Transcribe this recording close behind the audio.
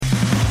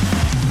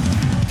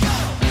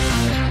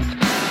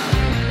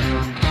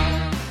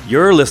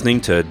You're listening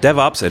to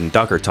DevOps and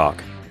Docker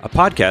Talk, a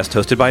podcast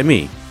hosted by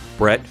me,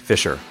 Brett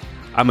Fisher.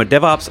 I'm a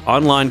DevOps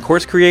online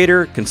course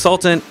creator,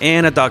 consultant,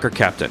 and a Docker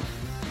captain.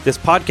 This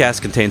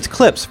podcast contains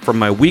clips from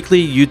my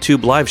weekly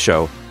YouTube live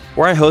show,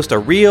 where I host a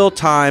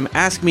real-time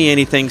Ask Me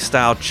Anything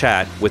style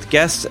chat with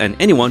guests and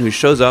anyone who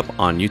shows up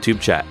on YouTube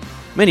chat,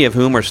 many of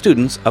whom are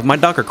students of my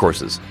Docker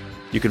courses.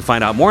 You can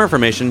find out more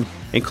information,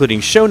 including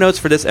show notes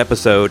for this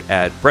episode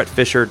at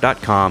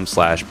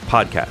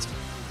brettfisher.com/podcast.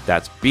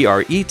 That's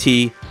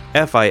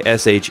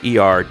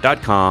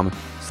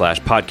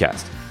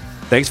BRETFISHER.com/podcast.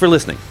 Thanks for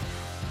listening.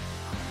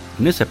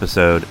 In this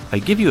episode, I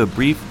give you a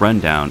brief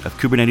rundown of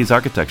Kubernetes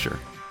architecture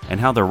and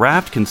how the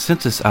Raft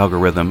consensus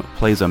algorithm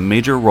plays a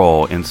major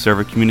role in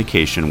server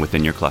communication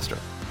within your cluster.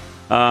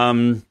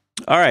 All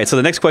right, so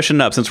the next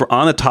question up, since we're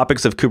on the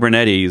topics of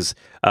Kubernetes,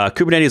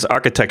 Kubernetes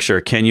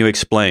architecture, can you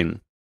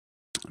explain?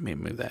 Let me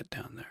move that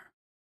down there.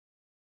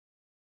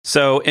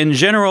 So in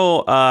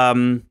general,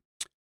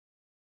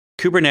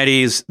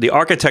 Kubernetes, the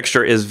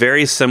architecture is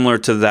very similar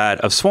to that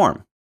of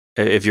Swarm.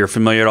 If you're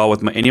familiar at all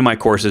with any of my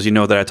courses, you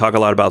know that I talk a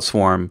lot about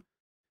Swarm.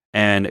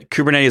 And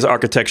Kubernetes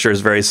architecture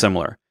is very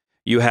similar.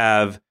 You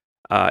have,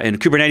 in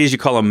Kubernetes, you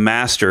call them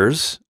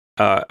masters.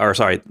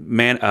 Masters.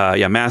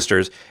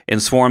 In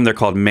Swarm, they're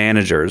called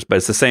managers, but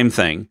it's the same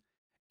thing.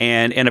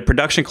 And in a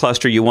production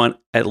cluster, you want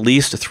at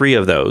least 3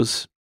 of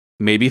those,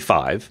 maybe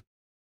 5.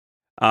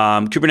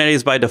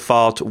 Kubernetes by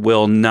default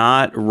will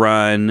not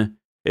run,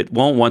 it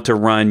won't want to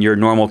run your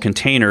normal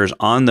containers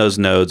on those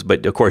nodes,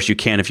 but of course you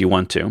can if you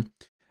want to.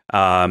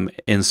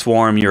 In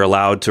Swarm, you're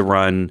allowed to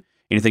run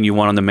anything you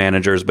want on the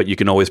managers, but you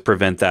can always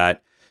prevent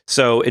that.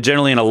 So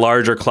generally in a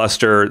larger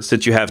cluster,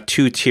 since you have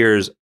 2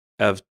 tiers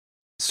of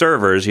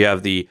servers, you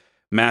have the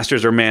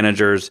masters or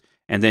managers,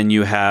 and then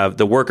you have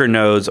the worker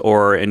nodes,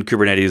 or in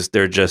Kubernetes,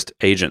 they're just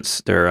agents.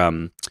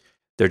 They're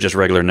just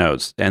regular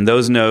nodes. And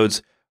those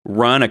nodes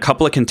run a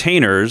couple of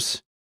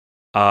containers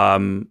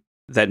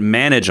that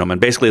manage them. And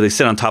basically, they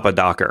sit on top of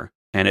Docker,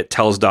 and it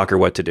tells Docker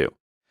what to do.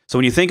 So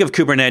when you think of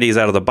Kubernetes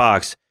out of the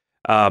box,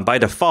 by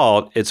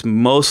default, it's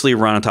mostly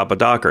run on top of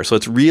Docker. So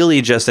it's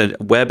really just a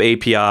web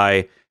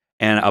API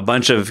and a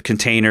bunch of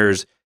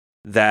containers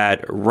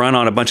that run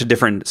on a bunch of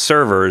different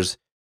servers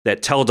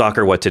that tell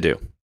Docker what to do.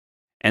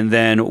 And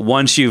then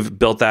once you've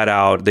built that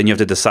out, then you have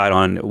to decide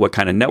on what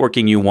kind of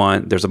networking you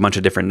want. There's a bunch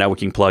of different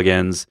networking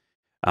plugins.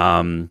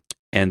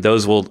 And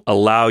those will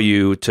allow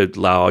you to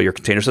allow your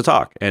containers to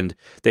talk. And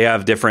they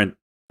have different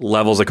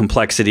levels of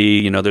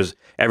complexity. You know, there's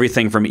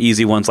everything from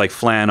easy ones like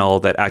Flannel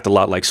that act a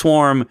lot like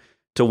Swarm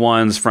to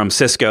ones from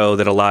Cisco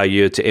that allow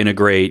you to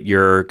integrate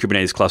your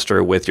Kubernetes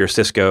cluster with your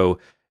Cisco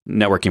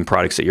networking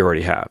products that you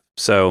already have.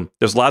 So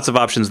there's lots of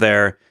options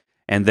there.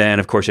 And then,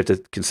 of course, you have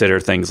to consider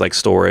things like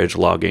storage,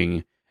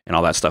 logging, and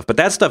all that stuff. But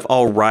that stuff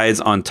all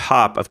rides on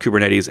top of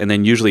Kubernetes and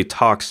then usually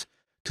talks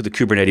to the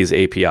Kubernetes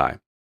API.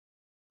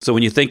 So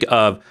when you think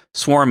of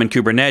Swarm and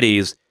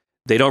Kubernetes,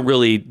 they don't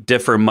really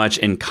differ much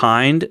in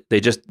kind. They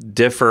just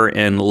differ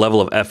in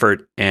level of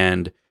effort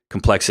and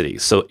complexity.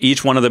 So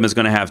each one of them is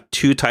going to have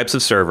 2 types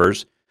of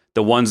servers,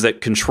 the ones that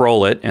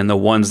control it and the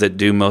ones that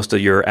do most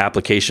of your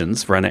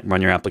applications,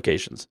 run your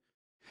applications.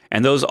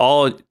 And those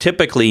all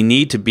typically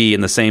need to be in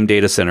the same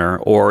data center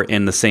or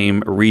in the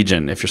same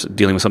region. If you're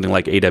dealing with something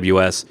like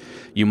AWS,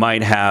 you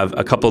might have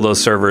a couple of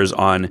those servers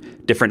on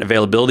different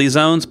availability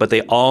zones, but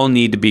they all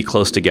need to be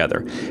close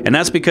together. And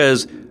that's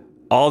because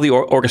all the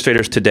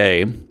orchestrators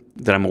today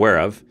that I'm aware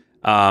of,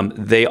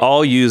 they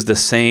all use the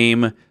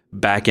same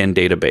backend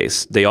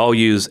database. They all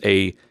use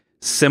a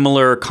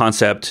similar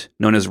concept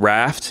known as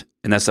Raft,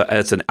 and that's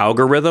an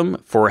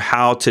algorithm for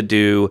how to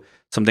do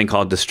something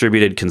called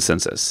distributed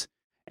consensus.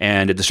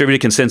 And a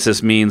distributed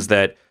consensus means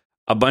that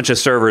a bunch of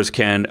servers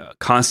can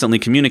constantly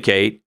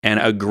communicate and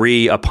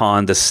agree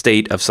upon the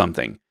state of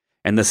something.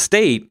 And the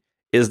state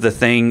is the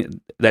thing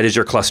that is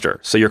your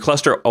cluster. So your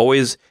cluster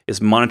always is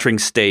monitoring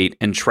state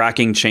and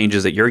tracking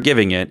changes that you're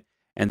giving it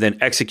and then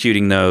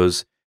executing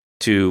those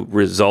to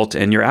result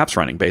in your apps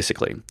running,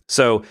 basically.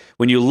 So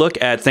when you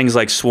look at things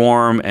like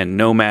Swarm and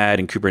Nomad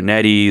and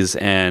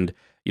Kubernetes and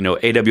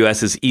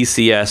AWS's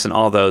ECS and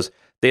all those,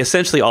 they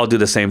essentially all do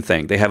the same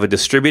thing. They have a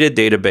distributed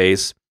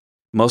database.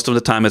 Most of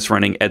the time it's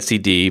running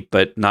etcd,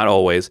 but not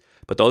always.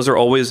 But those are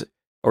always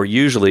or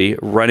usually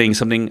running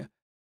something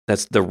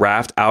that's the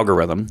Raft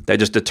algorithm that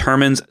just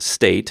determines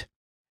state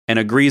and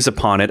agrees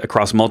upon it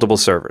across multiple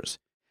servers.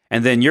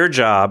 And then your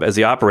job as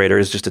the operator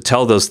is just to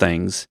tell those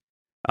things,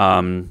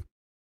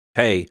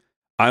 hey,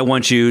 I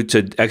want you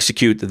to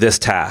execute this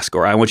task,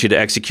 or I want you to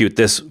execute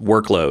this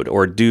workload,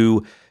 or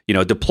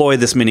deploy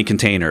this many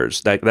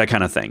containers, that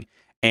kind of thing.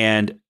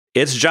 And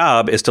its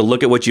job is to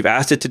look at what you've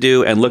asked it to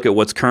do and look at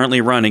what's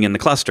currently running in the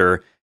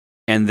cluster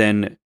and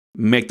then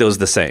make those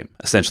the same,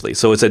 essentially.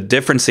 So it's a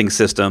differencing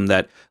system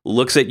that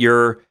looks at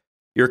your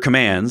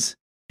commands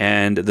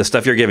and the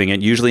stuff you're giving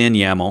it, usually in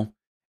YAML,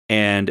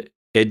 and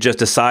it just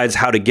decides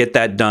how to get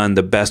that done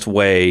the best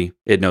way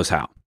it knows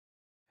how.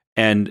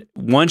 And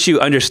once you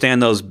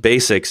understand those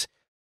basics,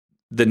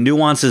 the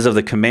nuances of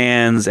the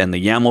commands and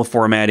the YAML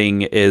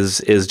formatting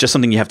is just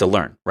something you have to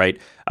learn, right?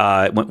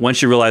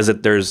 Once you realize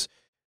that there's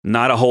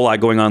not a whole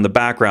lot going on in the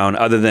background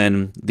other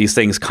than these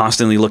things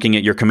constantly looking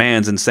at your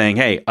commands and saying,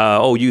 hey,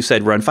 you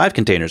said run 5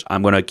 containers.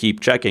 I'm going to keep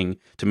checking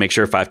to make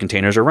sure 5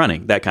 containers are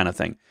running, that kind of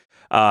thing.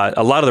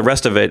 A lot of the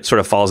rest of it sort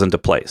of falls into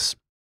place.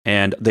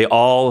 And they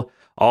all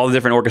the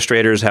different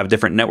orchestrators have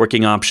different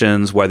networking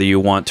options, whether you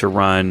want to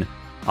run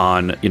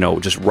on,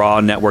 just raw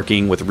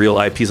networking with real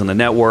IPs on the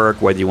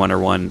network, whether you want to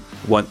run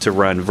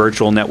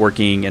virtual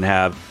networking and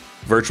have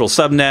virtual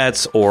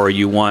subnets, or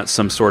you want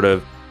some sort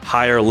of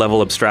higher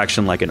level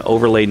abstraction like an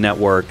overlay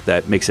network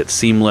that makes it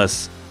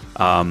seamless.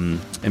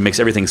 It makes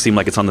everything seem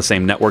like it's on the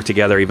same network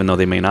together, even though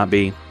they may not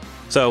be.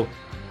 So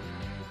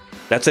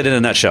that's it in a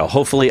nutshell.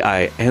 Hopefully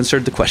I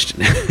answered the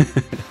question.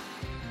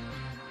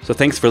 So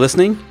thanks for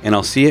listening, and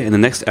I'll see you in the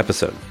next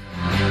episode.